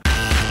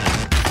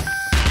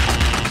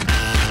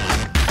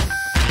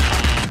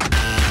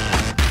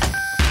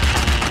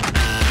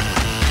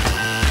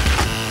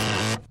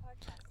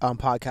I'm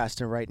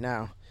podcasting right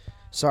now.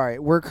 Sorry,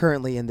 we're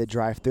currently in the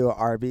drive-through at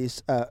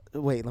Arby's.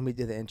 Wait, let me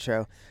do the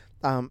intro.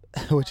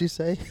 What'd you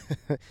say?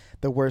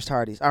 The worst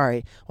Hardee's. All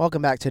right,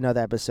 welcome back to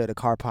another episode of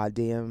Carpod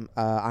Diem.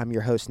 I'm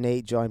your host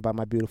Nate, joined by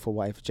my beautiful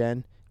wife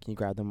Jen. Can you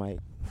grab the mic?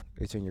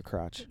 It's in your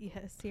crotch.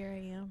 Yes, here I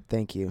am.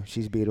 Thank you.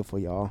 She's beautiful,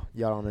 y'all.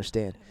 Y'all don't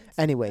understand. Haven't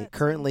said Anyway, that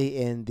currently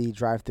in the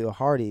drive-through at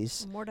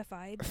Hardee's I'm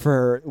mortified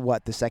for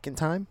what, the second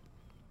time?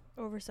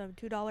 over some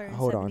 $2.79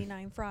 Hold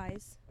on.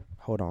 fries.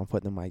 Hold on, I'm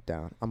putting the mic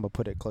down. I'm gonna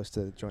put it close to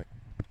the joint.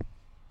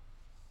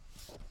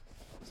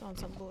 It's on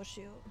some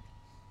bullshit.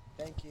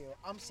 Thank you.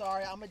 I'm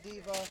sorry. I'm a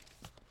diva.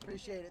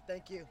 Appreciate it.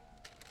 Thank you.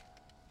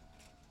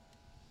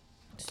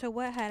 So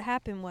what had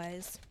happened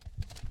was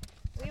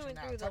we went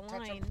through the Touch him.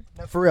 line.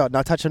 No, for real.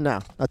 Now touch him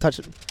now. Now touch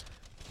him.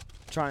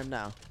 Try him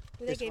now.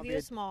 They It's gave gonna you be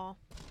a small,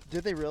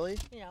 Did they really?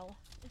 Girl,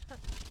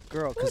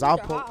 Girl, because because I'll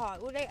Hot, put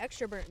hot. Well, they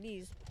extra burnt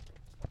these.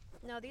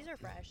 No, these are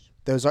fresh.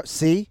 those are.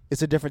 See,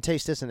 it's a different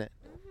taste, isn't it?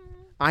 Mm-hmm.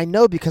 I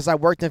know because I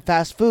worked in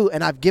fast food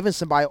and I've given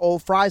somebody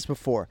old fries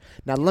before.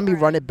 Now let me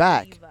run it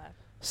back.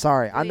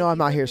 Sorry, I know I'm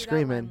not here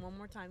screaming. One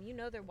more time. You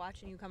know they're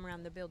watching you come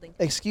around the building.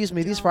 Excuse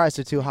me, these Don't. fries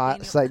are too hot.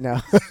 It's like no.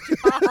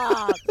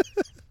 Stop.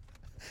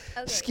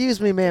 Okay,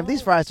 Excuse me, ma'am. These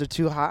don't. fries are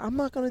too hot. I'm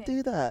not gonna Okay.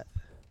 do that.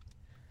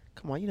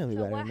 Come on, you know me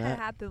So better what than had that.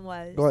 happened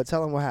was Go ahead,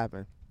 tell them what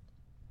happened.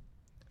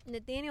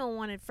 Nathaniel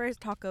wanted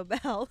first Taco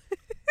Bell.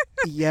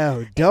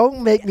 Yo,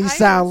 don't make me I am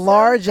sound so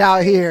large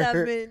out sorry, here.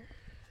 Tubman.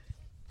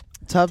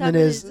 Tubman Tubman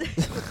is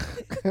is-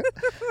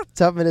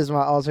 Tubman is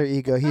my alter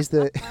ego. He's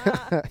the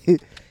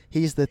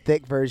he's the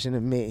thick version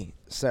of me.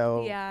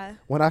 So Yeah.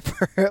 when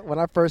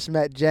I first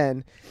met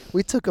Jen,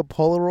 we took a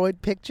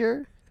Polaroid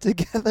picture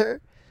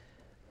together,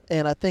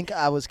 and I think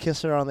I was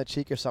kissing her on the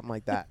cheek or something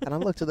like that. And I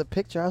looked at the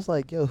picture. I was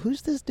like, "Yo,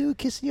 who's this dude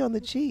kissing you on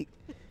the cheek?"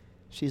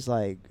 She's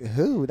like,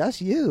 "Who?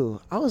 That's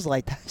you." I was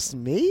like, "That's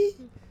me."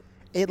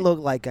 It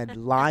looked like a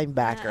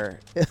linebacker.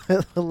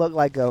 It looked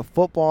like a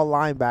football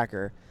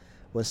linebacker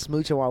was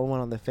smooching while we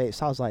went on the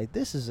face. I was like,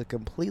 this is a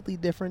completely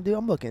different dude.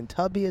 I'm looking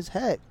tubby as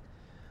heck.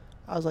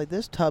 I was like,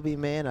 this tubby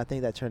man. I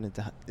think that turned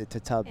into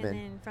Tubman. And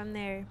then from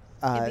there,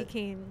 Uh, it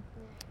became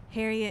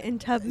Harriet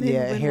and Tubman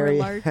yeah, when we're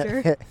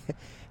larger.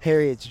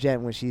 Harriet's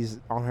Jen when she's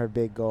on her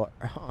big girl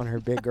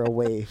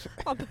wave.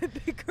 On my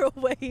big girl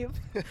wave.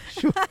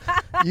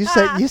 You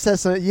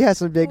had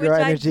some big Which girl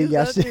I energy do go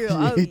yesterday. through.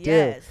 Oh, You do.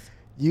 yes.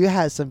 You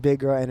had some big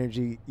girl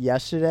energy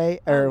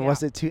yesterday, or Oh, yeah.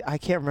 was it too? I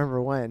can't remember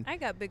when. I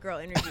got big girl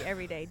energy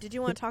every day. Did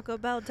you want Taco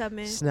Bell,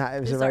 Tubman?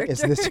 Snap! Is it It's right? our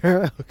Is this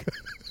turn. true?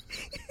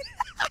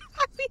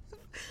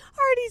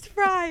 Hardee's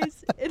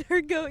fries and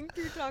her going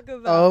through Taco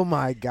Bell. Oh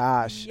my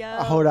gosh! Yo.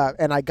 Hold up,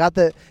 and I got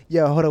the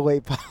hold on,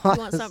 wait, pause.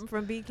 You want something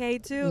from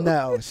BK too?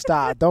 No,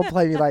 stop! Don't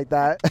play me like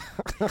that.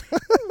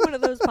 One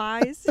of those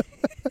pies.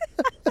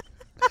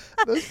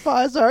 Those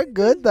pies are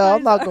good though.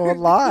 I'm not Pies gonna are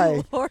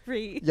one.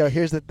 glory. Yo,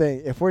 here's the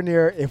thing. If we're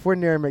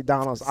near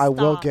McDonald's, I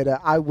will Stop. get a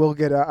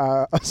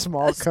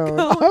small A cone.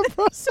 scone.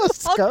 A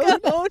scone.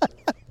 Cone.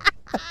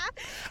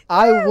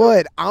 I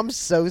would. I'm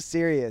so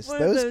serious.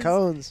 One of Those those-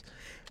 cones,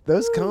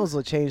 cones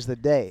will change the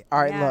day. All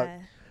right, look. Yeah,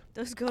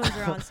 those cones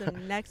are on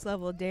some next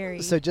level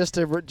dairy. So just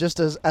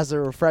as a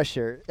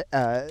refresher,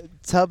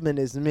 Tubman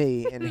is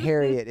me and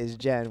Harriet is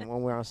Jen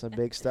when we're on some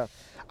big stuff.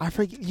 I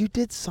forget you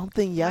did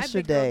something My big girl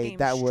yesterday game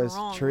that was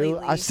strong true.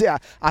 lately.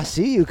 I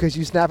see you because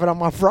you snapping on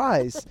my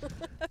fries,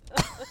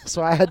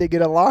 so I had to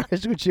get a large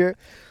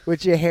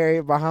with your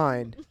Harriet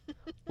behind.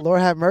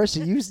 Lord have mercy,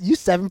 you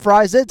 7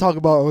 fries in talk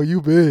about you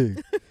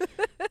big,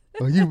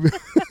 you big.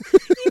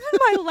 Even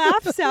my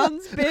laugh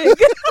sounds big.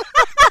 You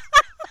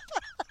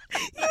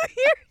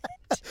hear it?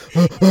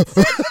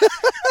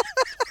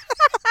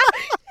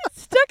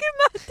 It's stuck in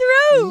my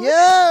throat.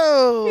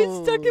 Yo,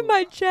 It's stuck in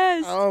my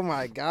chest. Oh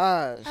my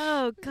gosh.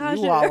 Oh gosh,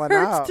 You it wildin'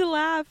 hurts out. to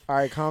laugh. All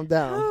right, calm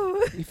down.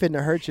 Oh. You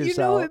finna hurt You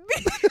know yourself.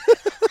 it.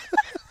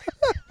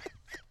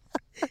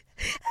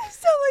 I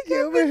sound like You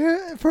I've over been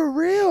here for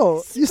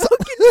real. You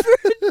smoking for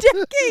a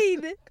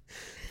decade.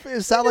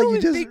 it sound You know like you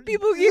when just big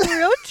people get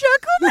real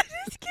chuckle. That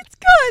just gets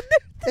gone.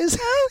 It's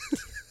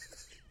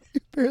you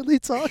barely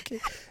talking.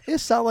 It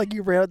sound like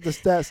you ran up the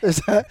steps.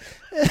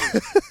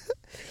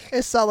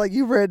 It sound like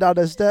you ran down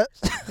the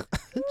steps.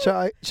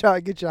 try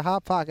to get your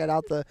hot pocket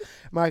out the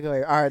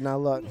microwave. All right, now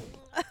look.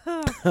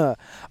 All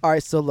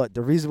right, so look.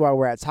 The reason why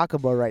we're at Taco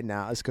Bell right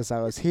now is because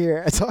I was here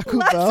at Taco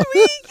Bell. Last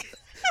week.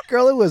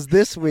 Girl, it was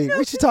this week. No,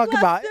 What you just talking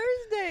last about?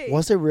 Thursday.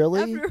 Was it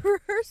really? After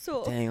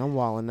rehearsal. Dang, I'm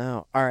walling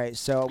out. All right,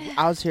 so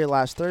I was here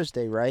last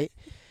Thursday, right?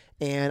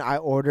 And I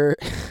ordered.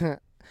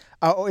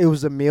 It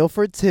was a meal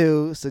for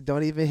 2, so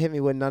don't even hit me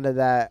with none of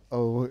that.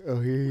 Oh,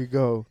 here you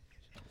go.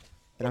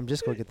 And I'm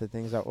just gonna get the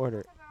things I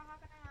ordered.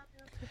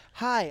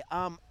 Hi,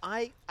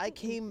 I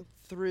came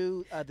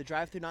through the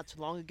drive-thru not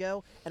too long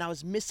ago, and I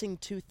was missing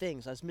 2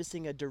 things. I was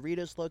missing a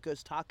Doritos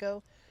Locos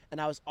taco, and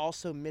I was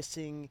also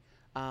missing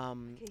a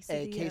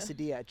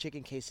quesadilla, a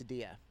chicken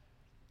quesadilla.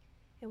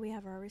 And we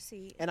have our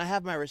receipt. And I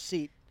have my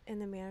receipt.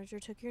 And the manager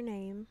took your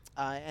name.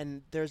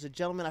 And there's a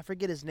gentleman, I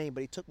forget his name,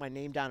 but he took my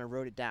name down and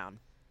wrote it down.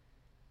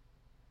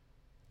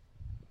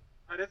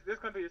 This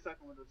gonna be your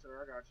second window, sir.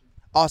 I got you.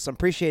 Awesome.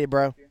 Appreciate it,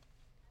 bro.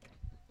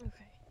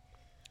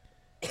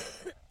 Okay.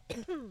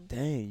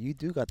 Dang, you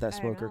do got that I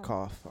smoker know.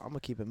 cough. I'm gonna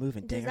keep it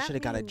moving. Does Dang, I that should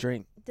have got a mean-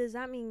 drink. Does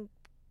that mean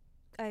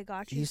I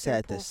got you? He to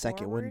said pull the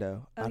second forward?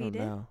 window. Oh, I he don't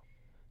did? know.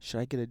 Should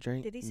I get a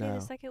drink? Did he say no.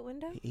 the second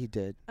window? He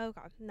did. Oh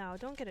God, no!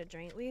 Don't get a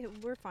drink.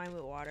 We're fine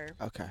with water.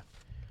 Okay.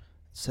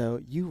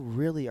 So you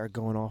really are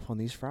going off on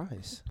these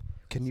fries.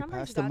 Can you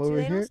Somebody's pass them got to. over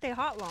They don't here? stay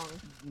hot long.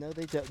 No,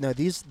 they don't. No,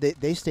 these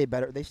they stay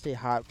better. They stay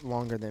hot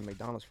longer than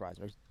McDonald's fries.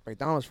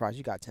 McDonald's fries,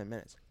 you got 10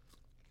 minutes.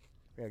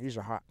 Yeah, these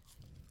are hot.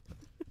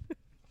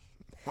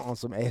 On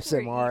some We're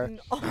ASMR. eating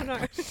on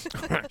our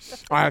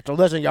All right, so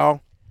listen,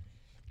 y'all.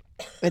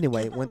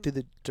 Anyway, went through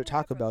the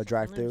Taco Bell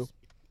drive-through.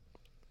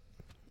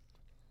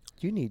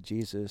 You need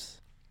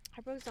Jesus.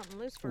 I broke something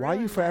loose for Why are real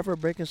you in there. forever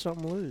breaking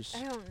something loose?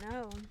 I don't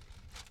know.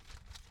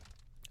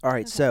 All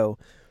right, Okay. so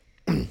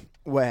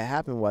what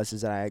happened was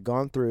is that I had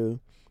gone through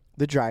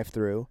the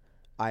drive-through.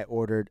 I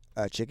ordered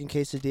a chicken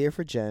quesadilla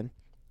for Jen.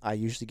 I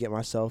usually get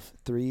myself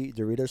 3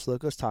 Doritos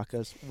Locos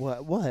Tacos.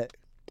 What?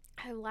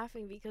 I'm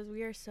laughing because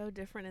we are so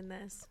different in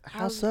this.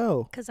 How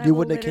so? Because I You will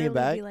wouldn't have came literally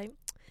back? be like,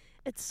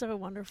 "It's so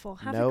wonderful.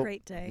 Have Nope. a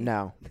great day."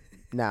 No.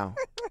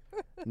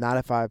 Not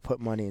if I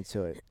put money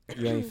into it.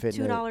 You ain't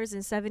fitting it.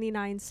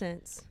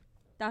 $2.79.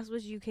 That's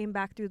what you came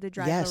back through the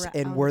drive. Yes,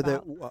 and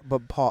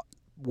but Paul,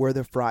 were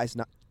the fries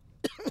not?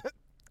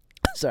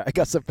 Sorry, I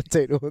got some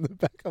potato in the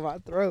back of my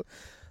throat.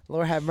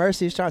 Lord have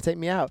mercy, he's trying to take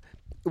me out.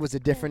 It was a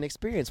different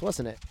experience,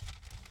 wasn't it?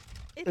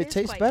 It is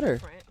tastes quite better.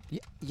 different.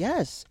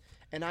 Yes,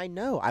 and I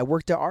know. I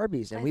worked at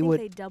Arby's, and I we think would.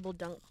 they double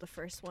dunked the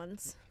first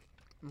ones.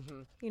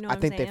 Mhm. You know I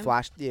what think I'm they saying?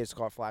 flashed. Yeah, it's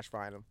called flash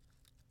frying them.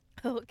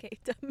 Okay,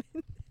 dumb.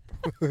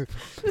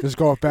 It's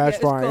called flash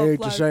it's called frying. It ain't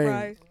the flash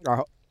same.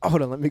 fry.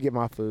 Hold on, let me get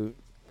my food.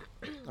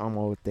 I'm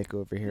all thick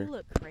over You here.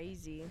 look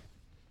crazy.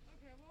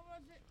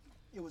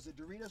 It was a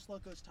Doritos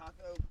Locos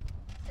Taco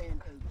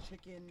and a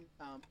chicken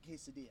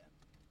quesadilla.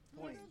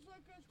 Locos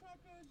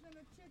tacos and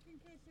a chicken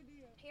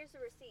quesadilla. Here's the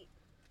receipt.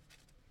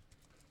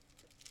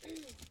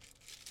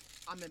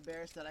 I'm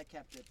embarrassed that I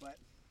kept it, but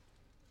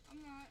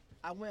I'm not.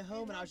 I went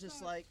home and I was helps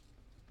just us. like,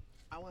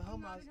 I went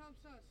home and I I'm was not,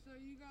 it helps us. So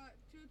you got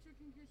 2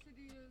 chicken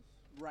quesadillas.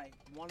 right.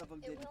 One of them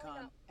It didn't was come,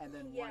 a- and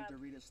then yeah. one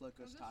Doritos Oh,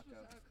 Locos this Taco.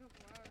 was a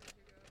couple hours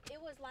ago. It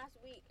was last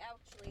week,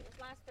 actually. It was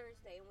last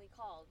Thursday, and we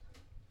called.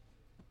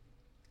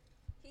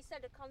 He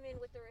said to come in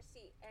with the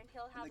receipt, and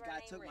he'll have The our guy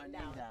name took my written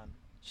name down. down.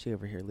 She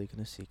over here leaking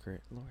a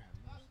secret. Lord,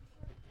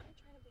 I'm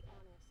trying to be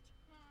honest.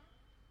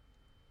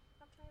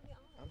 I'm trying to be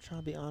honest. I'm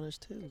trying to be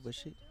honest too, but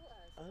she. Do us.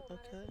 Oh, It don't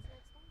matter okay. if it's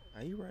next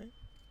time. Are you right?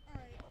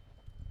 Alright.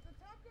 The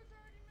taco's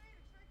already made.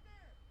 It's right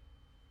there.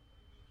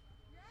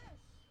 Yes.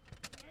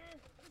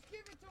 Just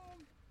give it to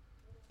him.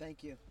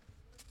 Thank you.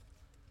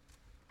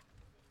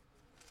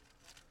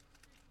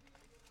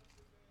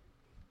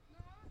 No,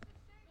 it's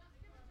just say, just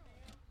give it to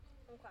him.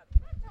 Okay.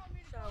 Don't tell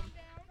me to So- calm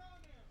down.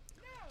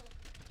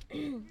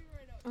 No. Be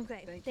right up.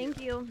 Okay. Thank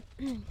Thank you.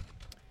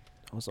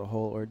 That was a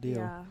whole ordeal.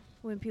 Yeah.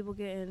 When people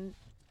get in,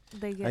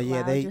 they get yeah,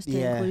 loud they- just to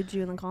yeah. include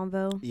you in the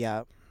convo.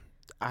 Yeah,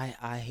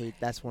 I hate.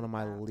 That's one of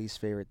my Wow. least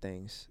favorite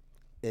things.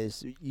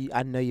 Is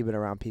I know you've been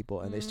around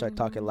people and they start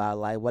talking Mhm. loud,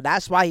 like, well,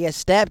 that's why your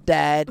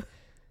stepdad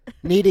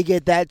need to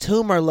get that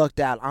tumor looked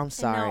at. I'm And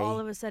sorry. now all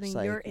of a sudden It's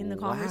you're like, in the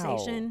wow,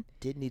 conversation.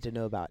 didn't need to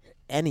know about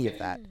any of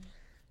that.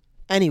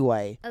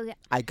 Anyway, Okay.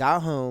 I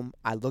got home.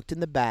 I looked in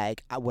the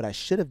bag. What I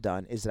should have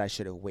done is that I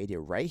should have waited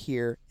right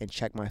here and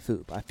checked my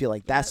food. But I feel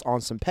like that's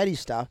on some petty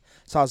stuff.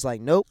 So I was like,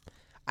 nope.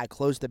 I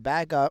closed the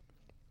bag up.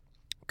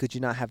 Could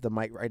you not have the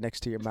mic right next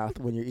to your mouth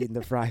when you're eating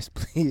the fries,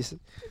 please?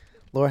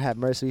 Lord have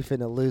mercy, we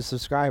finna lose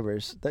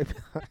subscribers.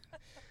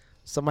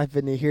 Somebody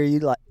finna hear you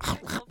like,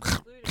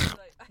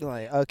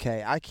 like,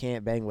 okay, I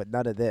can't bang with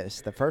none of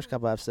this. The first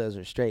couple episodes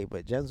are straight,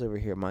 but Jen's over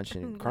here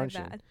munching and My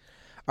crunching. bad.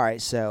 All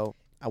right, so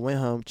I went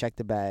home, checked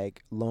the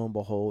bag. Lo and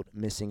behold,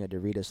 missing a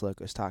Doritos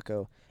Locos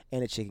Taco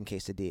and a chicken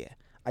quesadilla.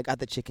 I got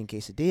the chicken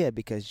quesadilla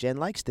because Jen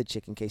likes the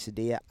chicken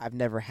quesadilla. I've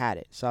never had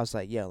it. So I was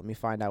like, yo, let me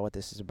find out what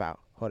this is about.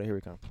 Hold on, here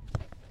we come.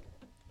 Hey,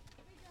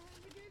 John,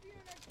 we gave you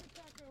an extra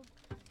taco.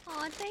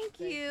 Oh, thank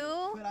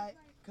you.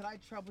 Could I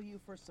trouble you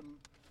for some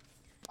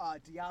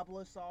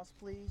Diablo sauce,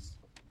 please?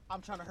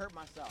 I'm trying to hurt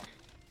myself.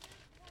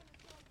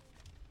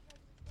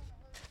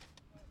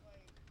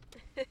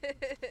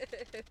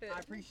 I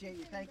appreciate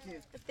you. Thank you.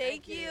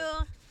 Thank you.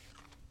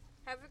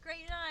 Have a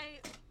great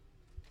night.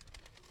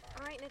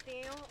 All right,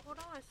 Nathaniel. Hold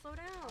on. Slow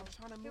down. I'm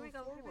trying to Here move we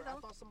go. Here we forward. I go.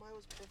 thought somebody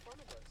was in front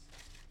of us.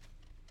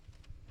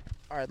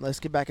 All right, let's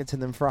get back into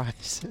them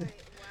fries. Wow.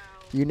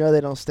 You know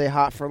they don't stay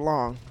hot for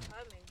long. Come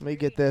and Let me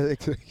get greedy.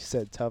 the. He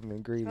said tough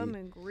and greedy. Come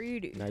and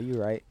greedy. No, you're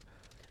right.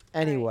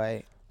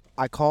 Anyway,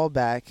 I called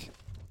back,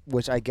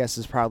 which I guess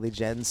is probably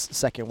Jen's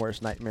second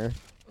worst nightmare.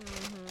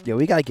 Mhm. Yo,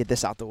 we gotta get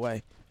this out the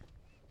way.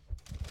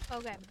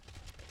 Okay.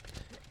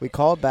 We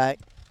called back,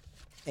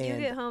 You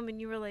and get home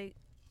and you were like,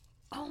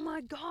 "Oh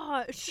my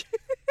gosh!"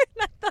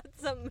 I thought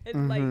something had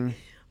Mhm. like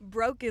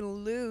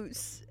broken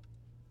loose.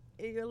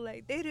 And you're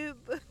like, "They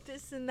didn't put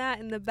this and that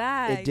in the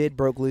bag." it did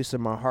broke loose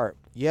in my heart.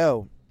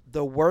 Yo,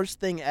 the worst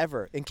thing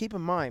ever. And keep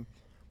in mind,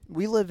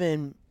 We live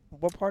in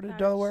what part of That is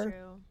Delaware?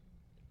 true.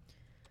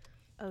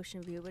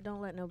 Ocean View, but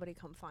don't let nobody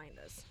come find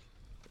us.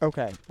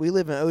 Okay, we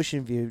live in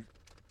Ocean View.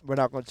 We're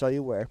not going to tell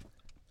you where.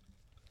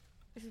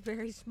 It's a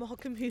very small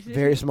community.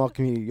 Very small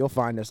community. You'll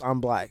find us. I'm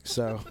black,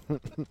 so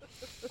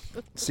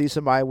see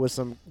somebody with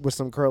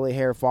some curly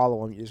hair,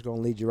 follow them. You're just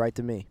gonna lead you right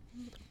to me.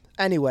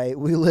 Anyway,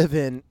 we live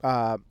in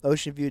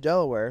Ocean View,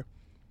 Delaware.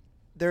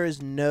 There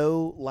is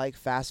no like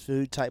fast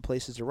food type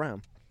places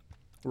around.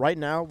 Right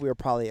now, we're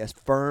probably a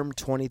firm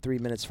 23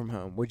 minutes from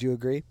home. Would you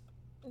agree?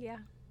 Yeah.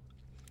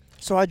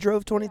 So I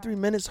drove 23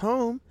 minutes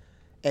home,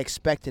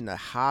 expecting to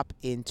hop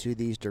into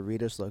these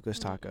Doritos Locos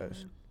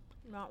Tacos.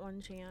 Not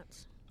one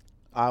chance.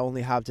 I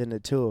only hopped into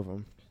 2 of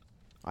them.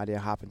 I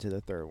didn't hop into the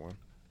third one.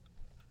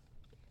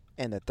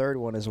 And the third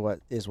one is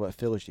what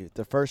fills you.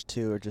 The first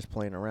 2 are just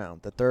playing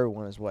around. The third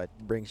one is what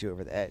brings you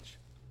over the edge.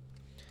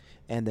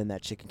 And then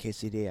that chicken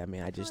quesadilla. I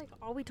mean, I feel just like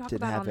all we talk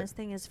didn't about have on it. this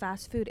thing is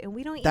fast food, and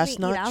we don't That's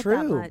even not eat out true.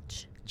 that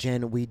much.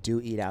 Jen, we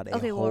do eat out a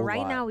Okay, whole well, right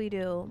lot. now we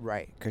do.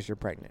 Right, because you're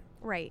pregnant.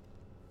 Right.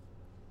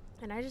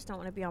 And I just don't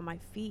want to be on my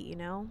feet, you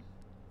know?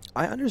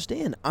 I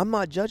understand. I'm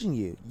not judging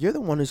you. You're the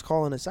one who's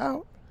calling us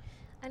out.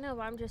 I know,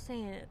 but I'm just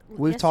saying.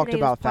 We've talked yesterday's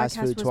about fast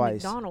podcast food was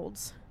twice.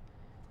 McDonald's.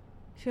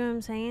 See what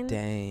I'm saying?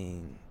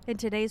 Dang. And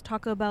today's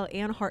Taco Bell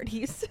and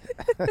Hardee's.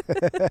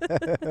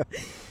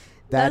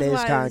 That That's is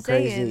why kind I'm of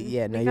crazy. saying,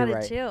 Yeah, no, we you're gotta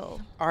right.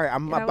 chill. All right,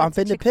 I'm I went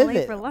to finna Chick-fil-A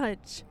pivot. for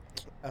lunch.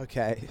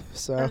 Okay,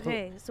 so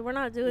Okay, so we're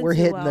not doing we're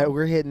too hitting well.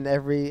 we're hitting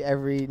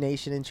every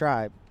nation and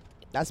tribe.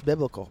 That's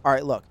biblical. All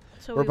right, look,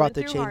 So we're we about went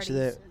to through change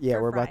Hardee's we're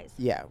for about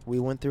fries. we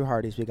went through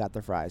Hardee's, we got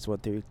the fries,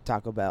 went through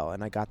Taco Bell,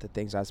 and I got the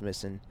things I was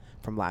missing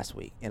from last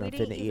week, and We I'm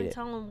didn't finna eat even it.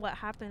 tell them what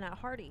happened at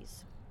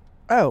Hardee's.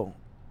 Oh,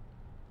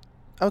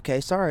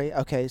 okay, sorry.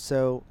 Okay,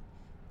 so,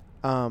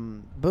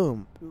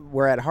 boom,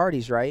 we're at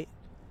Hardee's, right?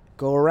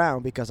 Go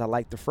around because I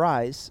like the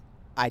fries.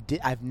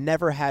 I've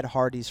never had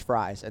Hardee's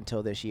fries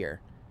until this year.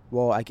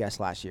 Well, I guess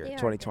last year, They are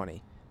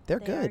 2020. They're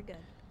They good. are good.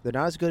 They're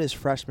not as good as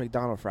fresh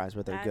McDonald's fries,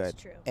 but they're That's good.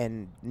 true.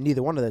 And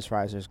neither one of those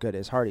fries are as good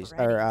as Hardee's or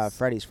Freddy's.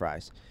 Freddy's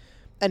fries.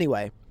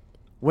 Anyway,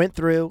 went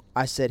through.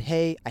 I said,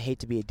 "Hey, I hate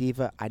to be a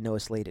diva. I know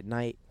it's late at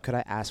night. Could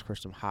I ask for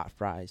some hot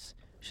fries?"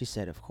 She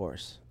said, "Of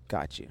course.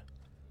 Got you."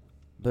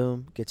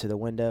 Boom. Get to the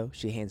window.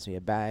 She hands me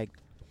a bag.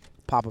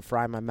 Pop a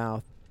fry in my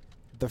mouth.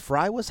 The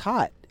fry was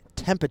hot,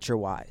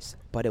 temperature-wise,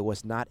 but it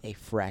was not a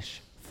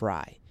fresh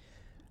fry.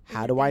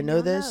 How do I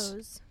know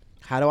this?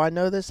 How do I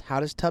know this? How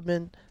does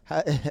Tubman?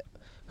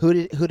 Who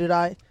did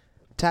I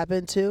tap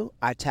into?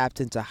 I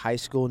tapped into High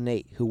School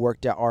Nate, who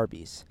worked at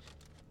Arby's,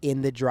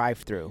 in the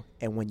drive-thru.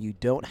 And when you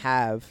don't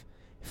have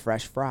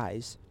fresh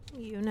fries,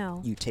 You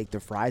know. you take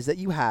the fries that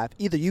you have.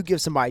 Either you give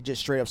somebody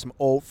just straight up some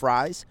old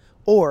fries,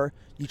 or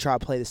you try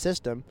to play the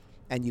system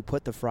and you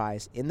put the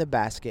fries in the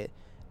basket,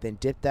 then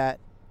dip that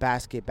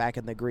basket back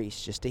in the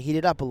grease just to heat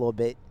it up a little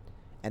bit,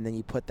 and then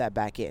you put that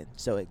back in.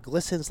 So it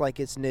glistens like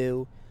it's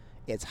new.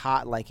 It's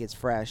hot like it's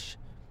fresh.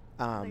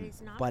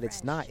 But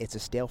it's not. It's a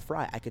stale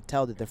fry. I could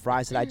tell that the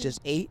fries that I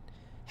just ate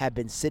have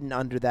been sitting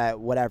under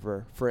that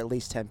whatever for at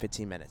least 10,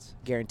 15 minutes.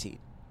 Guaranteed.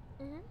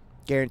 Mm-hmm.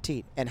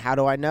 Guaranteed. And how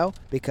do I know?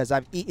 Because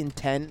I've eaten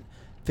 10,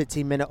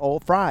 15-minute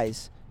old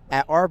fries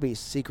at Arby's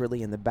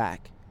secretly in the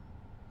back.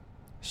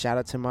 Shout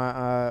out to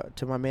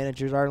my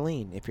manager,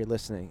 Arlene, if you're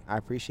listening. I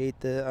appreciate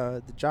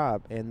the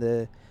job and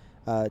the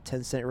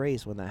 10-cent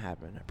raise when that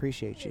happened. I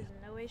appreciate you.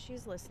 There's no way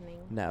she's listening.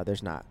 No,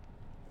 there's not.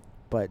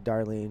 But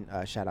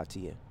Darlene, shout out to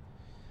you.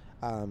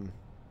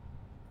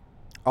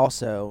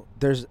 Also,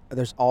 there's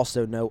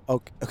also no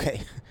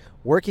okay.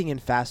 Working in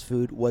fast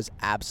food was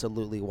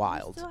absolutely You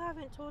wild. still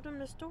haven't told him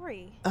the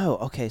story. Oh,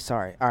 okay,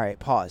 sorry. All right,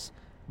 pause.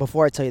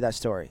 Before I tell you that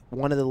story,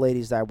 one of the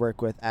ladies that I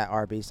work with at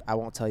Arby's, I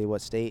won't tell you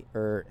what state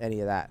or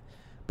any of that,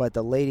 but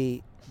the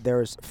lady,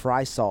 there's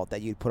fry salt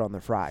that you'd put on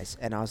the fries,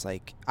 and I was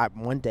like,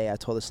 one day I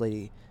told this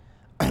lady,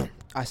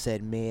 I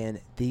said, "Man,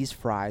 these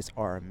fries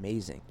are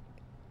amazing."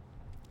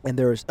 And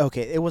there was,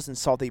 it wasn't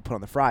salt that you put on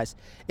the fries.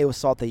 It was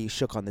salt that you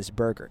shook on this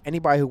burger.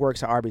 Anybody who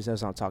works at Arby's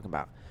knows what I'm talking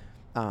about.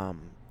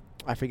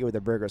 I forget what the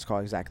burger is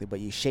called exactly,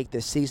 but you shake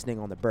this seasoning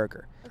on the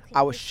burger. Okay,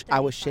 I it's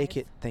would shake 35.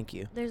 it. Thank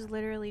you. There's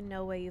literally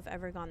no way you've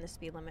ever gone the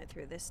speed limit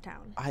through this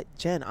town.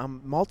 Jen,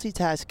 I'm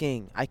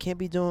multitasking. I can't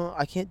be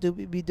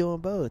doing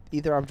both.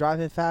 Either I'm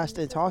driving fast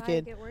and This is why I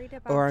talking, get worried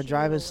or I'm about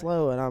driving you.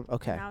 slow and I'm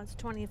okay. Now it's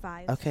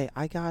 25. Okay,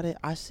 I got it.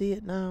 I see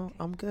it now.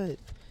 I'm good.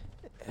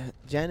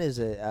 Jen is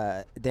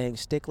a dang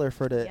stickler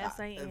for the Yes,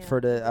 I am. for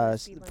the For the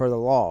speed for the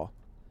limit. law.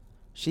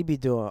 She be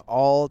doing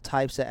all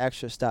types of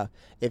extra stuff.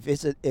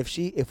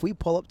 If we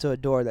pull up to a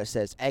door that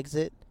says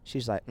exit,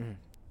 she's like,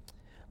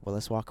 well,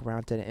 let's walk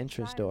around to the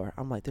entrance Right. door.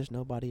 I'm like, there's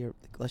nobody here.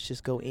 Let's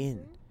just go in.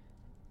 Mhm.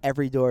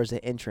 Every door is an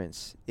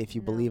entrance if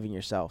you No. believe in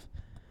yourself.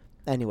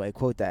 Anyway,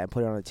 quote that and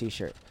put it on a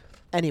t-shirt.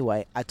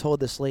 Anyway, I told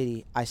this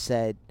lady, I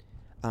said,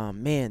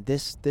 man,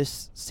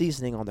 this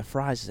seasoning on the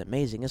fries is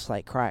amazing. It's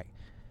like crack.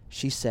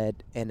 She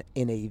said, and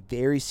in a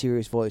very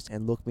serious voice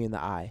and looked me in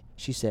the eye,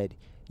 she said,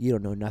 you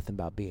don't know nothing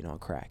about being on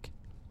crack.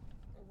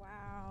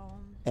 Wow.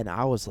 And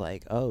I was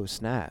like, oh,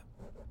 snap.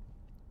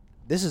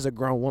 This is a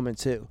grown woman,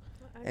 too.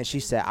 And she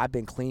said, I've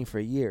been clean for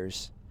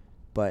years,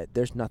 but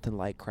there's nothing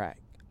like crack.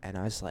 And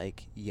I was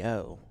like,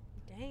 yo,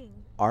 Dang.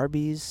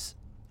 Arby's,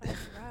 That's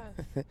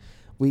rough.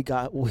 we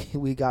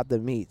got the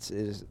meats.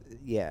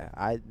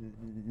 I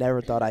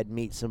never thought I'd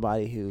meet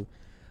somebody who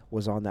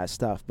was on that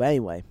stuff. But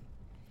anyway,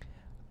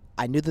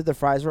 I knew that the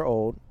fries were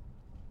old.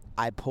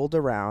 I pulled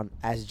around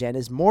as Jen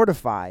is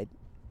mortified.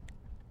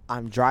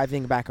 I'm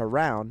driving back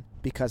around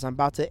because I'm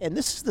about to, and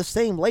this is the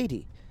same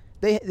lady.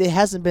 There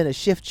hasn't been a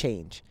shift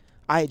change.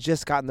 I had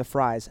just gotten the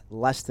fries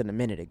less than a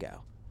minute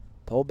ago.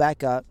 Pulled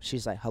back up.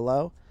 She's like,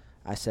 hello?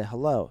 I said,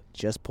 hello.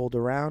 Just pulled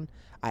around.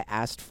 I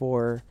asked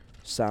for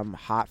some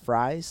hot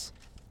fries.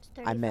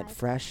 I meant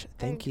fresh.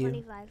 Thank you.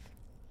 25.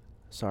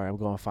 Sorry, I'm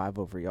going 5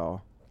 over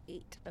y'all.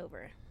 8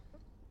 over.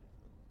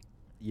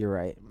 You're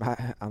right.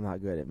 I'm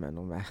not good at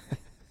mental math.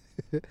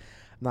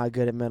 Not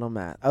good at mental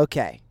math.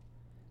 Okay.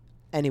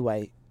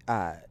 Anyway,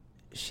 I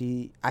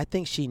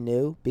think she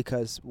knew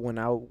because when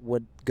I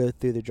would go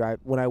through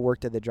when I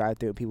worked at the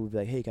drive-thru, people would be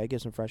like, hey, can I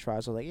get some fresh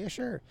fries? I was like, yeah,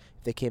 sure.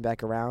 If they came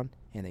back around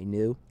and they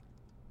knew,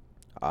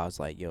 I was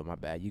like, yo, my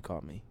bad, you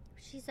called me.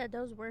 She said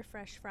those were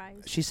fresh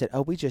fries. She said,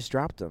 oh, we just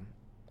dropped them.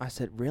 I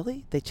said,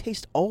 really? They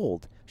taste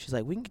old. She's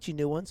like, we can get you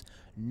new ones.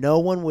 No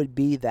one would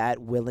be that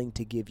willing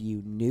to give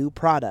you new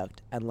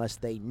product unless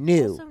they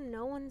knew. Also,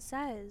 no one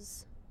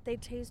says they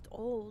taste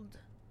old.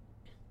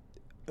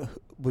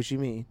 What you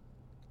mean?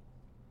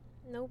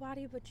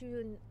 Nobody but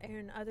you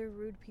and other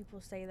rude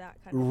people say that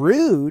kind of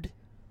Rude?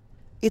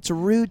 It's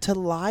rude to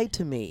lie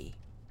to me.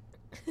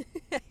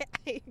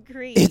 I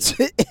agree.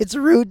 It's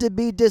rude to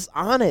be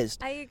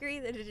dishonest. I agree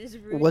that it is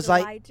rude Was to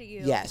I? lie to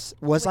you. Yes.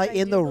 Was which I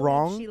in do the believe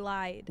wrong? She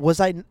lied. Was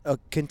I? You are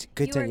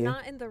Continue.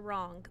 not in the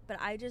wrong, but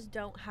I just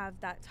don't have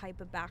that type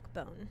of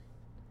backbone.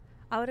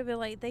 I would have been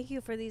like, thank you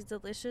for these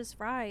delicious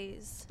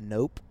fries.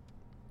 Nope.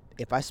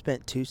 If I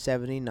spent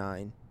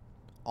 $2.79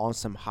 on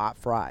some hot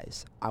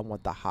fries, I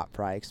want the hot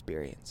fry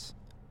experience.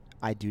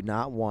 I do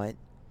not want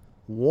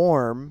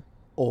warm,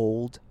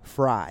 old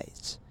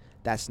fries.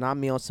 That's not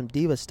me on some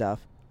diva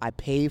stuff. I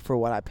pay for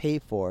what I pay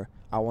for.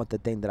 I want the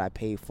thing that I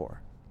pay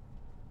for.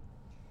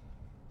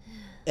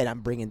 And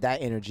I'm bringing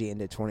that energy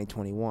into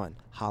 2021.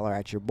 Holler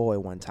at your boy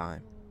one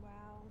time.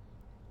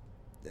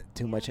 Wow.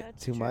 Too much?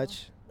 That's Too true.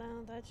 much?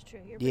 No, that's true.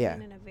 You're Yeah.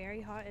 bringing in a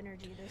very hot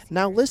energy this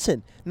Now year.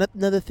 listen,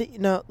 another thing.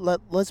 No,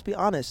 let's be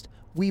honest.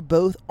 We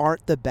both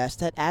aren't the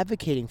best at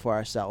advocating for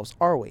ourselves,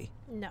 are we?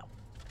 No.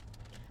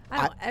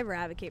 I don't ever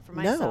advocate for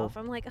No. myself.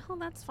 I'm like, oh,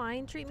 that's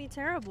fine. Treat me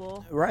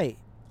terrible. Right.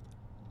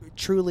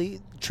 Truly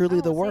I the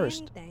don't say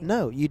worst. anything.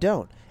 No, you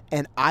don't.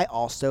 And I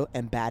also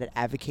am bad at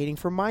advocating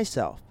for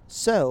myself.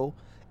 So,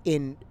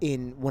 in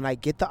when I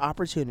get the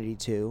opportunity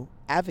to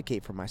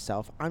advocate for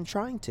myself, I'm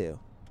trying to.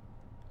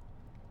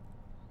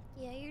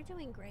 Yeah, you're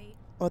doing great.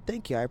 Well,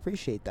 thank you. I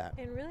appreciate that.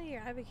 And really,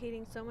 you're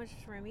advocating so much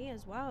for me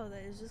as well that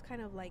it's just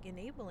kind of like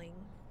enabling.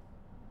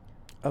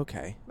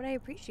 Okay. But I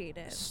appreciate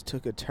it. This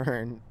took a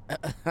turn.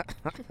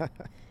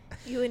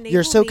 You enable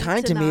You're so me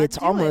kind to me. not It's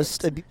do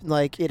almost it.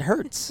 like it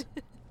hurts.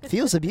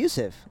 Feels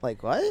abusive.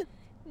 Like what?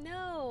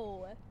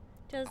 No.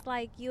 Just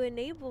like you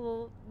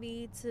enable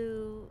me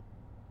to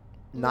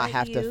Not let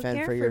have to you fend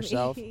care for me.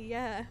 yourself.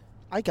 Yeah.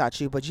 I got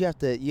you, but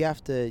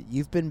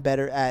you've been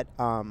better at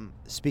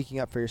speaking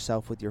up for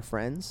yourself with your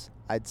friends,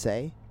 I'd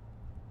say.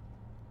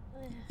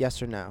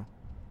 Yes or no?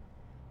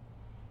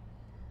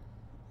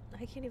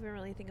 I can't even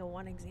really think of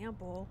one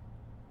example.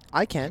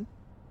 I can.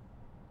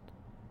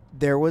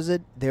 There was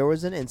an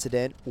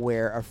incident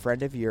where a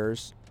friend of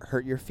yours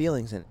hurt your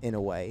feelings in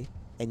a way,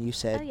 and you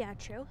said Oh yeah,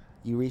 true.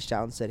 you reached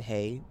out and said,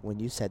 "Hey, when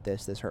you said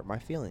this hurt my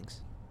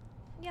feelings."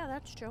 Yeah,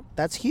 that's true.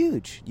 That's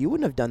huge. You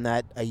wouldn't have done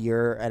that a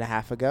year and a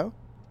half ago.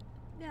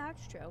 Yeah,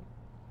 that's true.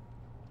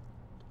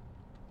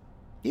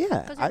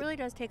 Yeah, Because it really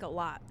does take a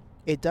lot.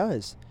 it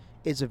does.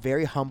 It's a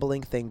very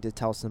humbling thing to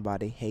tell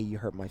somebody, "Hey, you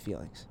hurt my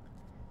feelings."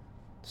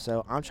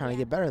 So I'm trying to Yeah.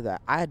 get better at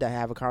that. I had to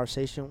have a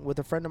conversation with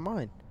a friend of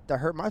mine that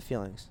hurt my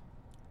feelings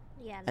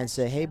Yeah, and that's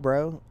say, "Hey, true.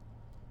 bro,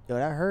 yo,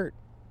 that hurt."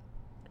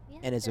 Yeah,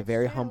 And it's a that's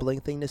very true. humbling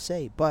thing to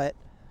say. But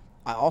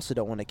I also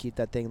don't want to keep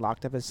that thing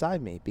locked up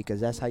inside me because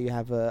that's how you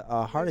have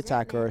a heart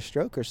attack or a Resentment.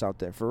 stroke or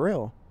something, for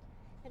real.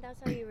 And that's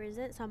how you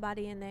resent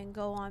somebody and then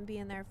go on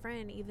being their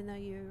friend even though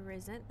you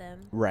resent them.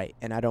 Right.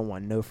 And I don't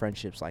want no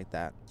friendships like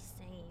that.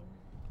 Same.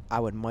 I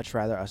would much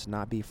rather us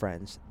not be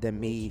friends than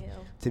me too.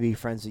 to be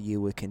friends with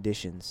you with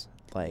conditions.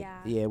 Like, Yeah.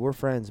 yeah, we're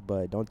friends,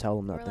 but don't tell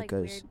him Or, nothing like,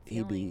 because weird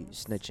he'd be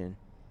feelings. snitching.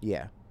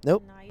 Yeah.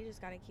 Nope. Nah, you just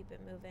gotta keep it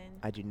moving.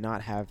 I do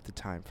not have the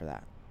time for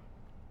that.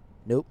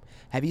 Nope.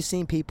 Have you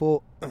seen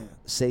people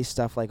say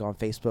stuff like on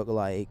Facebook,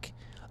 like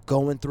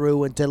going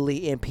through and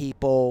deleting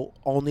people?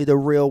 Only the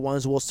real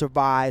ones will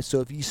survive. So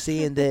if you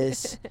seeing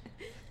this,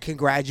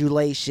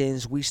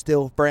 congratulations, we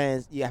still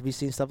friends. Yeah, have you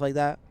seen stuff like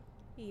that?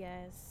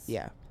 Yes.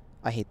 Yeah,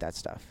 I hate that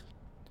stuff.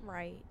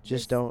 Right.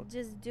 Just don't-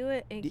 Just do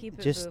it and d- keep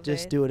it just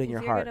moving. do it in if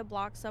your you're heart. gonna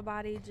block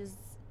somebody, just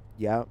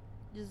Yep.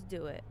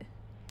 do it.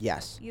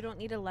 Yes. You don't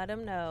need to let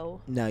them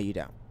know. No, you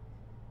don't.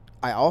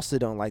 I also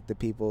don't like the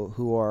people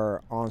who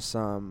are on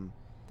some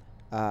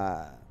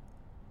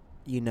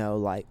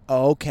like,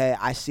 oh, okay,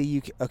 I see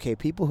you. Okay,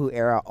 people who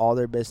air out all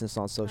their business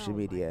on social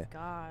media. Oh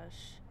my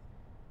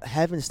gosh.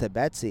 Heavens to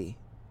Betsy,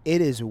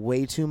 it is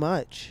way too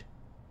much.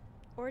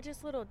 Or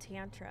just little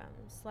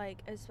tantrums,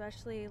 like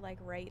especially like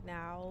right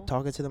now.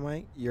 Talking to the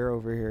mic, you're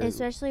over here.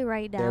 Especially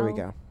right now. There we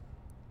go.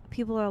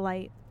 People are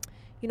like,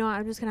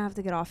 I'm just gonna have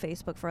to get off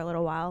Facebook for a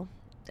little while.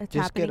 It's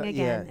Just happening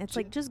again. It's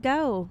like, just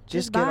go.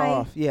 Just get bye.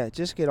 off. Yeah,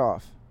 just get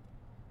off.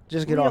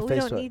 Just We get off don't- We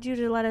Facebook. don't need you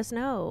to let us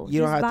know.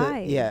 You just don't have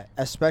bye. to. Yeah,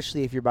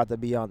 especially if you're about to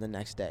be on the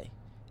next day.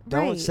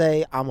 Don't Right.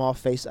 say I'm off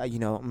face.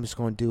 I'm just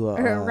going to do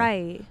a.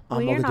 Right. I'm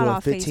Well, you're gonna not do a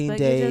off 15 Facebook.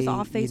 day. You're just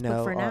off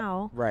Facebook for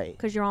now. Right.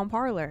 Because you're on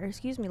Parlor.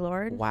 Excuse me,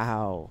 Lord.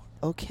 Wow.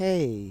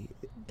 Okay.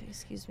 Okay,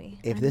 excuse me.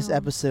 If I this know.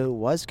 episode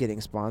was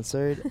getting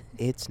sponsored,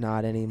 it's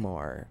not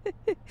anymore.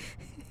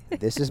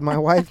 This is my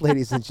wife,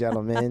 ladies and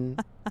gentlemen.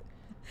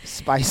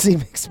 Spicy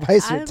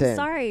McSpicerton. I'm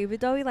sorry, but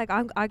don't be like,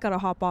 I gotta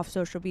hop off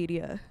social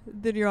media.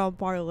 Then you're on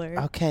Parlor.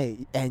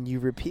 Okay, and you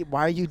repeat.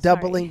 Why are you Sorry.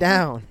 doubling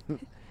down?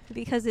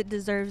 Because it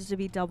deserves to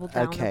be doubled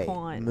down Okay,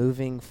 upon.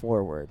 moving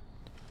forward.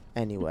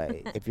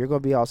 Anyway, if you're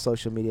gonna be on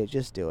social media,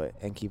 just do it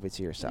and keep it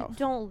to yourself.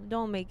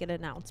 Don't make an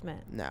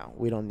announcement. No,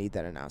 we don't need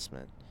that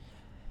announcement.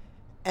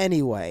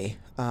 Anyway,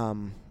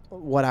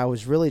 what I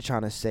was really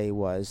trying to say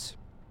was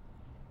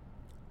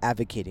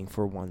advocating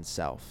for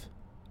oneself.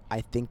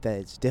 I think that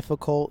it's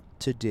difficult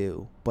to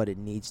do, but it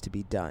needs to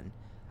be done.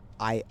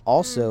 I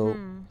also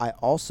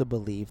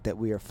believe that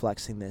we are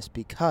flexing this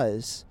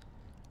because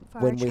For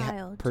when our we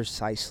child.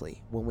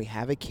 precisely when we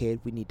have a kid,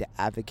 we need to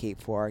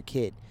advocate for our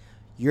kid.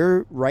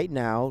 You're right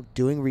now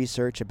doing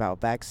research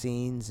about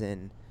vaccines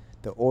and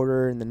the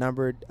order and the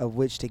number of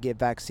which to get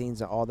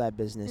vaccines and all that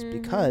business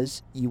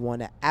because you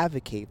want to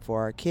advocate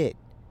for our kid.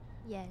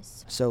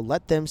 Yes. So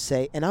let them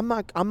say, and I'm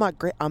not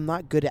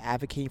good at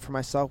advocating for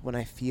myself when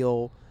I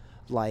feel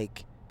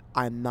like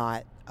I'm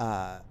not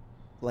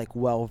like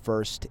well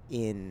versed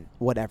in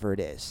whatever it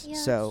is. Yeah,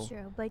 So that's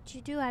true. But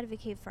you do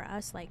advocate for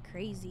us like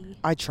crazy.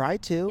 I try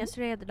to.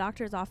 Yesterday at the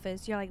doctor's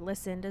office, you're like,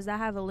 listen, does that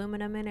have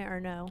aluminum in it or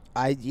no?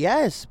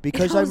 Yes,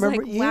 because And I was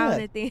remember like, wow, yeah.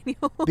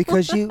 Nathaniel.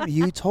 Because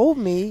you told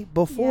me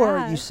before,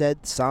 Yeah. you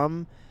said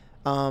some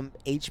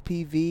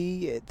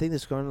HPV thing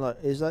that's going on,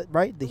 is that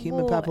right? The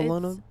human Well,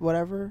 papilloma, it's-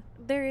 whatever.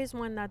 There is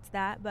one that's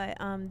that, but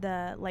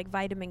the like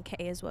vitamin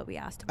K is what we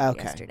asked about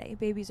Okay. yesterday.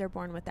 Babies are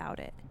born without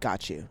it.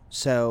 Got you.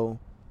 So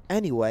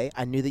anyway,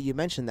 I knew that you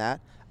mentioned that.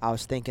 I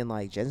was thinking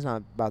like Jen's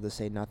not about to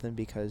say nothing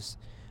because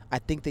I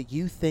think that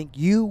you think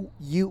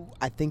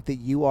I think that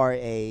you are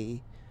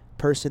a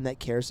person that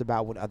cares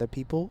about what other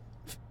people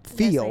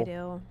feel, Yes, I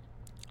do.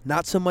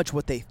 not so much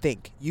what they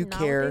think. You Not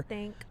care. what they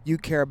think. You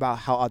care about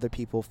how other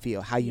people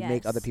feel, how you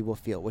make other Yes. people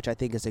feel, which I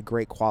think is a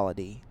great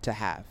quality to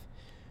have.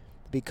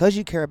 Because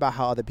you care about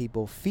how other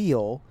people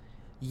feel,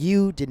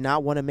 you did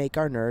not want to make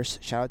our nurse,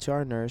 shout out to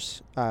our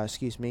nurse,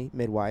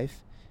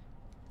 midwife.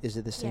 Is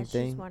it the same Yes,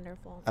 thing? she's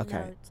wonderful. Okay.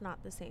 No, it's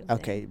not the same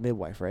Okay, thing.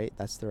 midwife, right?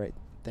 That's the right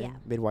thing? Yeah.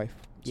 Midwife.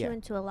 She Yeah,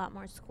 went to a lot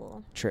more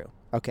school. true.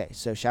 Okay,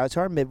 so shout out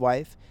to our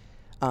midwife.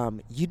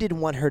 You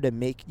didn't want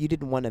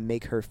to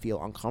make her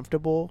feel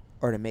uncomfortable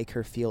or to make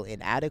her feel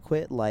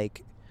inadequate.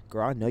 Like,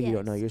 girl, I know you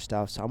don't know Yes. your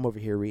stuff, so I'm over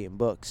here reading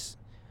books.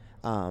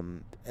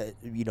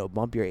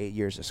 Bump your 8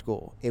 years of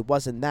school. It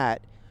wasn't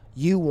that.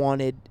 You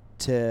wanted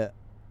to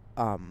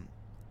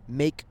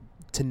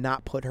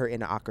not put her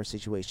in an awkward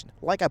situation.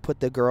 Like I put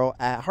the girl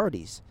at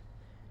Hardee's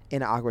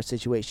in an awkward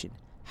situation.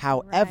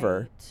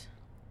 However, Right.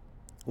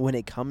 when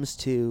it comes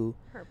to,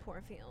 Her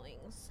poor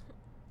feelings.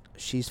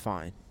 she's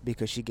fine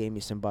because she gave me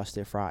some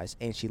busted fries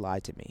and she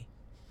lied to me.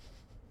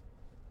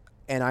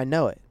 And I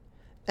know it.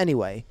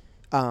 Anyway,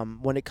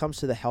 when it comes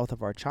to the health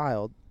of our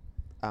child,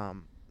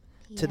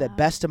 to the Yeah.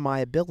 best of my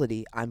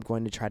ability, I'm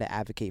going to try to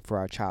advocate for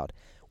our child.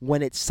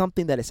 When it's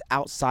something that is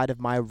outside of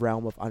my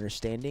realm of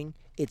understanding,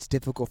 it's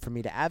difficult for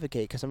me to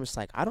advocate because I'm just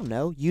like, I don't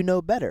know. You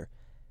know better.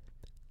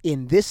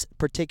 In this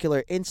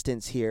particular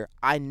instance here,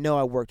 I know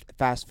I worked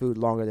fast food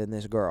longer than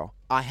this girl.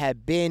 I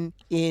have been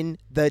in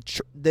the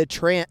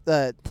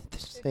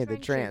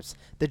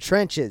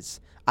trenches.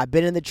 I've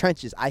been in the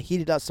trenches. I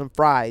heated up some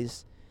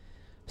fries.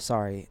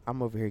 Sorry,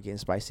 I'm over here getting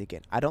spicy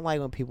again. I don't like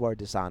when people are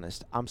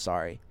dishonest. I'm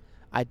sorry.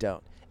 I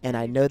don't. And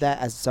I know that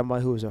as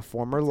someone who is a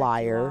former Set you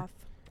liar, off.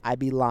 I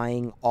be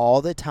lying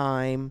all the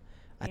time.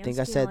 I And think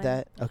I said stealing.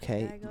 that. There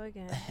Okay. I go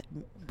again.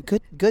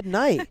 Good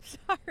night.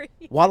 Sorry.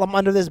 While I'm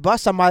under this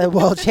bus, I might as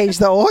well change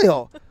the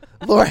oil.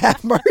 Lord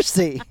have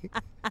mercy.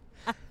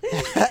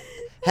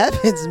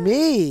 Heavens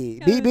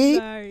me. I'm BB.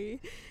 sorry.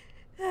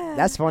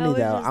 That's funny, I was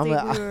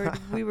though. just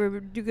thinking we were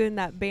doing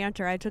that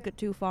banter. I took it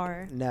too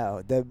far.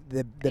 No, the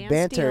And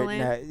banter. stealing.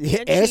 No, And and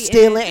cheating.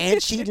 stealing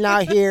and cheating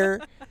out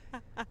here.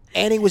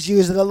 And he was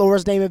using the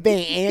Lord's name in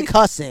vain and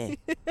cussing.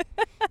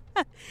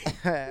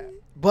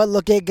 But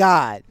look at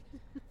God.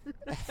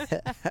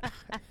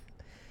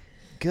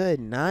 Good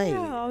night.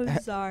 Oh, I'm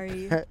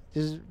sorry.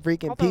 Just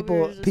freaking I thought we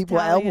were just people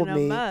tallying elbowed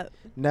them me. up.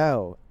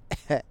 No,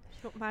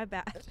 My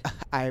bad.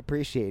 I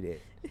appreciate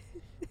it.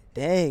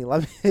 Dang,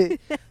 let me.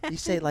 You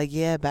say like,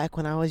 yeah, back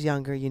when I was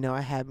younger,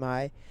 I had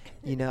my,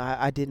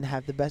 I didn't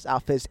have the best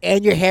outfits,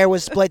 and your hair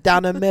was split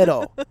down the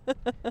middle,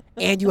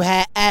 and you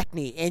had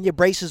acne, and your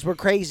braces were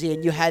crazy,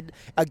 and you had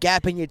a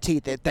gap in your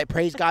teeth. That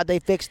praise God they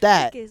fixed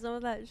that. Okay, some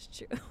of that is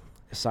true.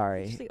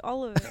 Sorry. Actually,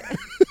 all of it.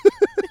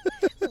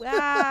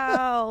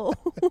 Wow.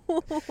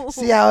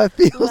 See how it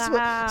feels.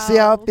 Wow. See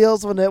how it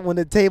feels when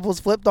the tables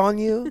flipped on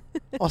you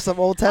on some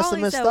Old I only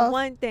Testament said stuff.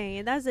 one thing,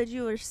 and that's that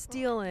you were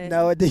stealing.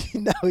 No,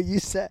 you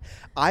said.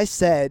 I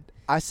said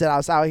I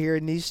was out here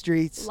in these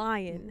streets.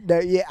 Lying. No,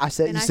 yeah, I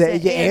said And you I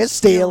said yeah, and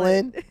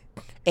stealing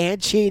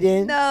and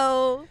cheating.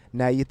 No.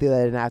 No, you threw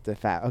that in after the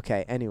fact.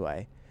 Okay,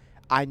 anyway.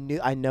 I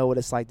know what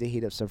it's like to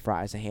heat up some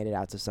fries and hand it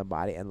out to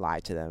somebody and lie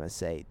to them and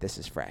say this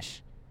is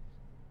fresh.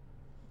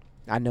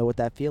 I know what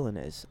that feeling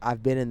is.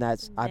 I've been in that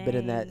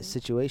Dang.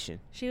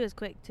 situation. She was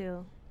quick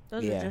too.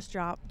 Those Yeah. were just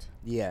dropped.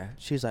 Yeah.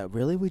 She's like,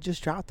 "Really? We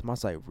just dropped them." I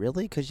was like,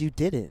 "Really? Cuz you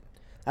didn't."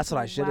 That's what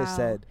I should have Wow.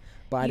 said,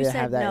 but I You didn't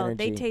said have that no,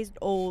 energy. they taste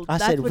old. I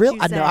That's said, what "Real?"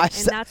 you I said, know, I and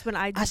said- that's when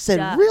I said,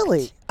 ducked.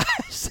 "Really?"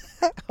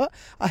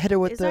 I hit her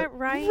with Is the that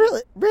right?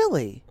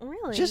 Really?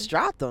 Really? Just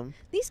dropped them.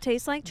 These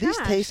taste like trash.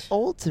 These taste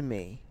old to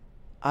me.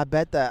 I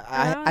bet that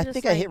I was I just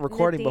think I hit like,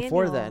 recording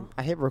before then. Nathaniel.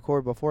 I hit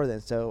record before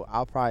then, so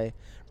I'll probably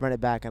run it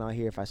back and I'll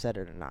hear if I said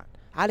it or not.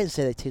 I didn't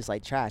say they taste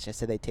like trash. I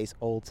said they taste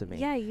old to me.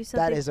 Yeah, you said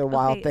That they, is a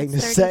wild okay, thing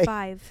it's to say.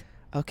 35.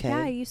 Okay.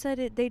 Yeah, you said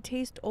it. They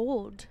taste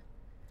old.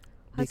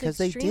 That's Because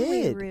they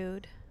extremely did.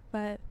 Rude,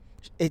 but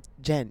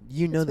Jen,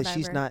 you know It's that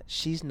whatever.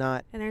 she's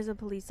not. and there's a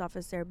police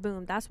officer.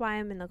 Boom. That's why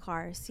I'm in the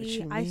car.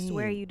 See, you I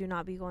swear mean? you do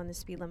not be going the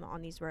speed limit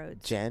on these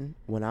roads. Jen,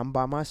 when I'm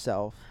by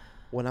myself,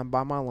 when I'm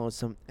by my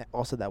lonesome,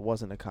 also that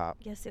wasn't a cop.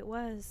 Yes, it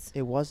was.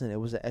 It wasn't. It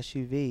was an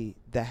SUV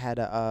that had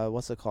a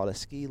what's it called? A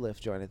ski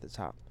lift joint at the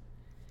top.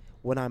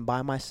 When I'm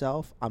by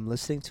myself, I'm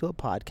listening to a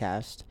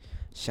podcast.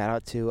 Shout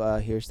out to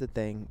Here's the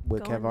Thing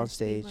with Going Kev the on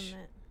speed stage.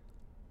 limit.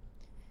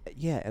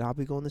 Yeah, and I'll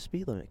be going the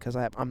speed limit because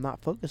I'm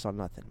not focused on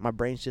nothing. My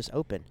brain's just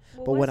open.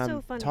 Well, But when what's I'm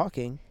so funny?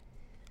 talking,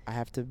 I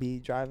have to be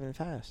driving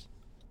fast.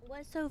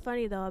 What's so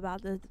funny though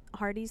about the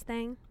Hardee's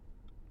thing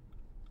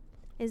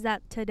is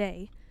that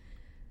today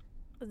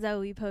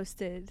Zoe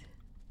posted.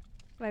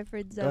 My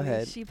friend Zoe,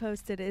 ahead. she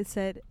posted it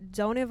said,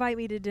 "Don't invite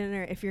me to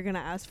dinner if you're gonna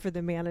ask for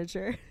the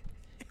manager."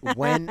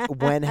 When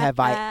have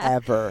I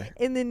ever?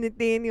 And then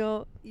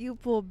Nathaniel, you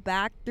pull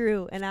back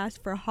through and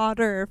ask for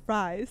hotter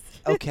fries.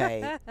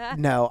 Okay.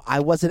 No, I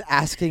wasn't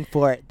asking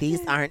for it.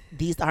 These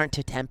aren't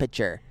to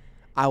temperature.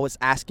 I was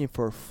asking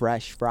for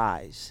fresh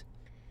fries.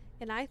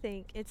 And I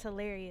think it's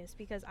hilarious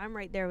because I'm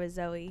right there with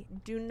Zoe.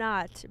 Do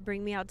not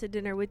bring me out to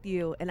dinner with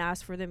you and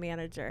ask for the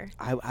manager.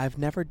 I've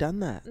never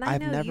done that. And I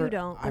I've know never, you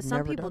don't, but I've some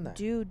never people done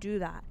that. do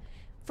that.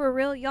 For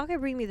real, y'all can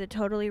bring me the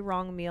totally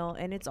wrong meal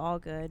and it's all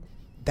good.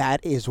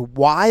 That is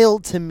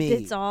wild to me.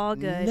 It's all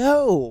good.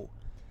 No.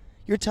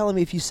 You're telling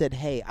me if you said,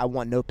 "Hey, I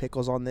want no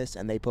pickles on this,"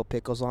 and they put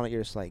pickles on it,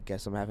 you're just like,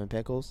 "Guess I'm having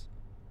pickles"?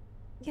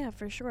 Yeah,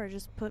 for sure.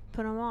 Just put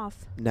them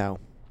off. No.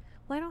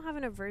 Well, I don't have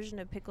an aversion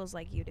of pickles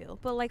like you do.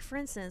 But like, for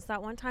instance,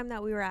 that one time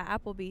that we were at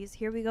Applebee's,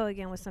 here we go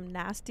again with some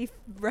nasty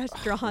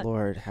restaurant.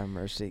 Lord have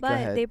mercy. Go But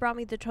ahead. they brought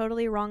me the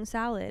totally wrong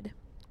salad.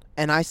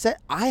 And I said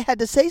I had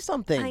to say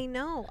something. I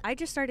know. I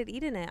just started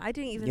eating it. I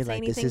didn't even You're say like,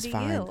 anything "This to is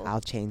fine. you.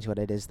 I'll change what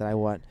it is that I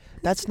want."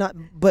 That's not.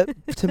 But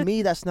to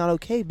me, that's not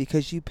okay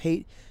because you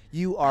paid.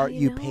 You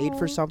paid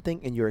for know.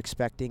 something and you're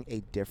expecting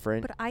a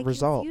different But I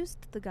result. confused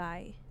the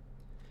guy.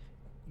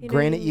 You know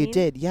Granted, what I you mean?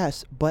 did,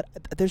 yes, but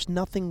there's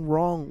nothing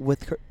wrong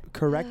with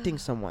correcting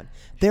someone.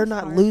 They're She's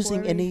not hard losing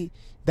for me. any.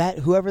 That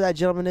whoever that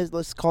gentleman is,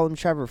 let's call him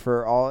Trevor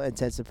for all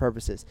intents and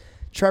purposes.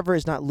 Trevor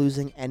is not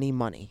losing any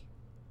money.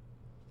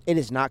 It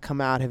is not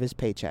come out of his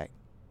paycheck.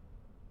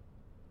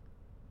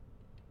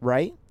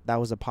 Right? That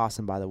was a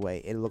possum, by the way.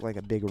 It looked like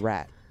a big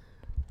rat.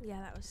 Yeah,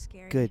 that was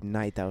scary. Good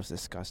night. That was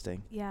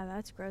disgusting. Yeah,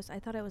 that's gross. I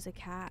thought it was a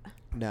cat.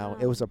 No,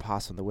 it was a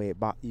possum. The way it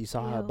you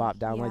saw how it Ew, bopped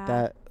down like yeah.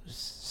 that?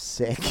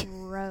 Sick.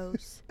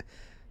 Gross.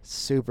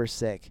 Super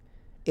sick.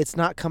 It's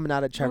not coming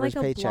out of We're Trevor's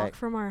like a paycheck. block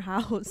from our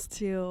house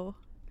too.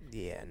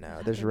 Yeah, no,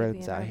 Happened there's to be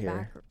roads in out our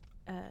here.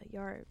 back,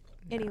 yard.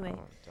 Anyway,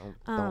 No,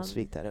 don't um,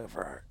 speak that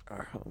over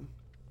our home.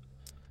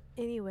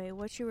 Anyway,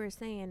 what you were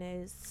saying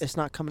is, It's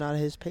not coming out of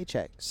his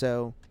paycheck,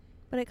 so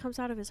but it comes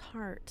out of his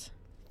heart.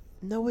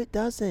 no, it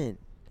doesn't.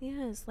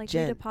 Yes, like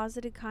Jen. you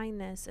deposited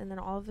kindness, and then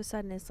all of a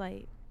sudden it's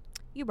like,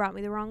 you brought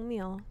me the wrong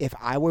meal. If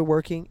I were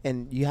working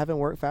and you haven't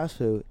worked fast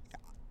food,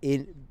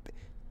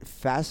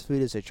 fast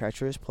food is a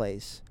treacherous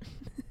place,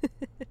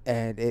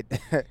 and it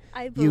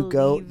I you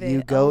go believe it.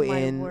 you go Oh, my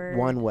in word.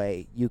 one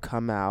way, you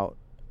come out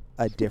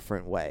a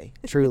different way.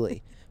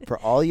 Truly, for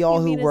all y'all You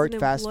who mean as worked an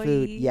fast food,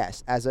 employee?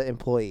 yes, as an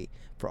employee,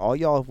 for all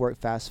y'all who've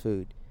worked fast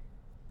food,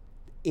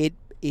 it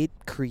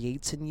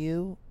creates in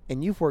you,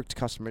 and you've worked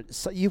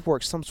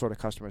some sort of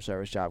customer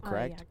service job,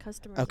 correct? Oh, yeah,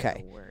 customers Okay. are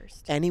the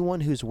worst.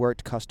 Anyone who's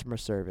worked customer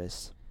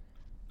service,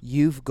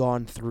 you've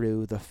gone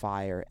through the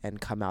fire and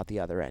come out the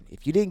other end.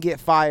 If you didn't get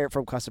fired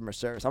from customer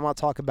service, I'm not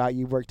talking about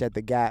you worked at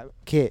the Gap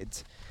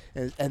Kids.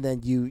 And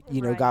then you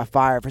know, Right. got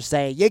fired for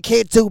saying, your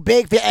kid too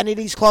big for any of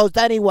these clothes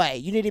anyway.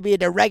 You need to be in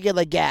the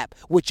regular Gap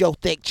with your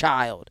thick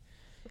child.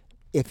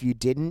 If you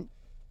didn't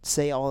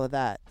say all of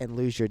that and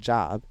lose your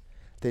job,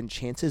 then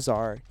chances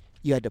are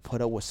you had to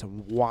put up with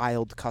some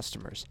wild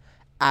customers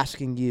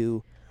asking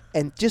you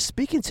and just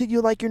speaking to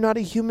you like you're not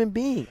a human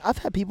being. I've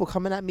had people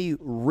coming at me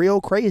real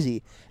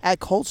crazy at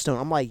Cold Stone.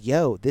 I'm like,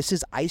 yo, this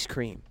is ice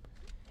cream.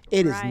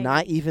 It is Right.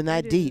 not even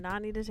that you deep. do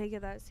not need to take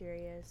it that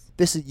serious.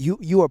 This is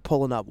you are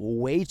pulling up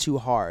way too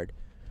hard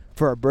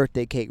for a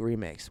birthday cake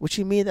remix. What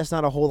you mean that's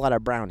not a whole lot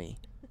of brownie?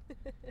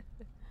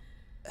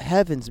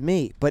 Heavens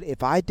me. But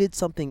if I did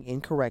something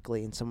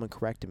incorrectly and someone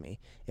corrected me,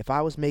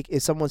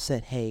 if someone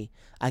said, hey,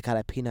 I got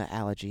a peanut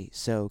allergy,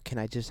 so can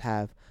I just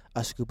have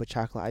a scoop of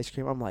chocolate ice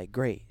cream? I'm like,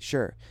 great,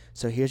 sure.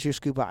 So here's your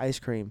scoop of ice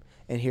cream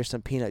and here's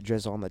some peanut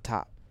drizzle on the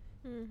top.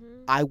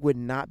 Mm-hmm. I would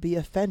not be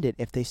offended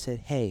if they said,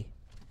 hey,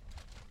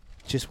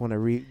 just want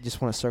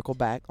to circle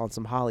back on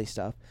some Holly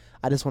stuff.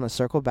 I just want to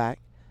circle back.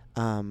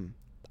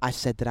 I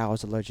said that I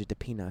was allergic to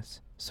peanuts,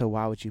 so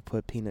why would you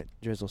put peanut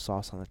drizzle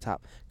sauce on the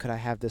top? Could I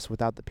have this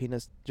without the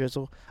peanut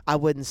drizzle? I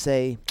wouldn't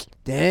say,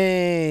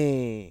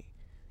 dang,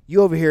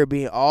 you over here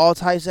being all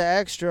types of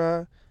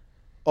extra.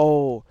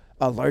 Oh,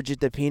 allergic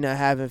to peanut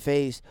having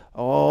face.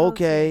 Oh,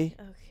 okay.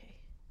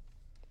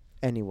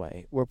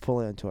 Anyway, we're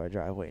pulling into our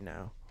driveway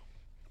now.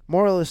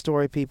 Moral of the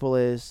story, people,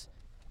 is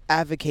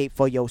advocate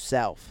for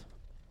yourself.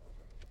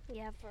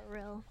 Yeah, for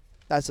real.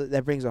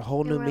 That brings a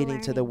whole And new we're meaning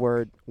to the learning.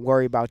 word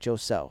worry about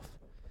yourself.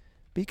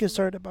 Be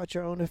concerned about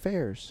your own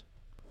affairs.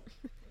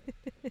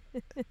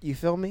 You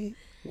feel me?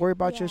 Worry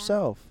about Yeah.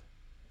 yourself.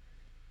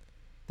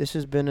 This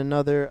has been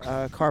another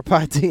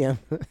Carpod DM.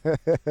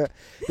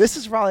 This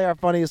is probably our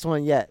funniest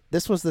one yet.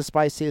 This was the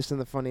spiciest and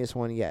the funniest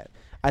one yet.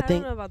 I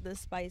think. don't know about the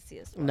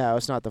spiciest one. No,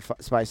 it's not the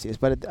spiciest,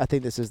 but I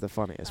think this is the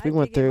funniest. We I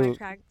went did get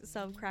through.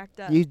 myself cracked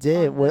up. You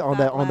did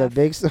on the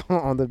big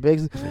on the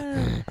big.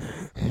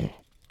 big.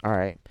 All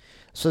right.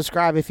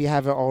 Subscribe if you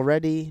haven't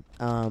already.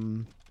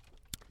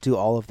 Do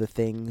all of the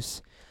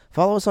things.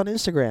 Follow us on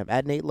Instagram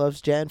at Nate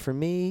Loves Jen for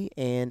me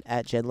and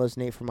at Jen Loves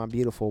Nate for my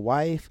beautiful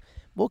wife.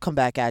 We'll come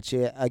back at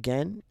you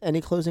again.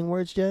 Any closing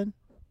words, Jen?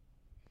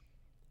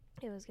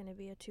 It was gonna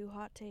be a too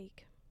hot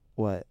take.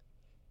 What?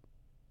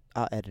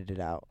 I'll edit it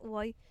out.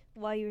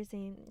 While you were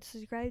saying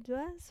subscribe to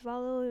us,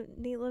 follow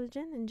Nate Loves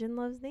Jen and Jen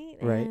Loves Nate,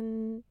 Right.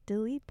 and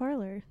delete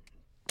Parlor.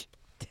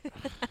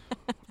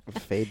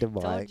 Fade to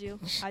black. Told you.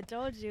 I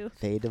told you.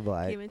 Fade to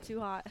black. Came in too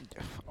hot.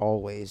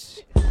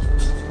 Always.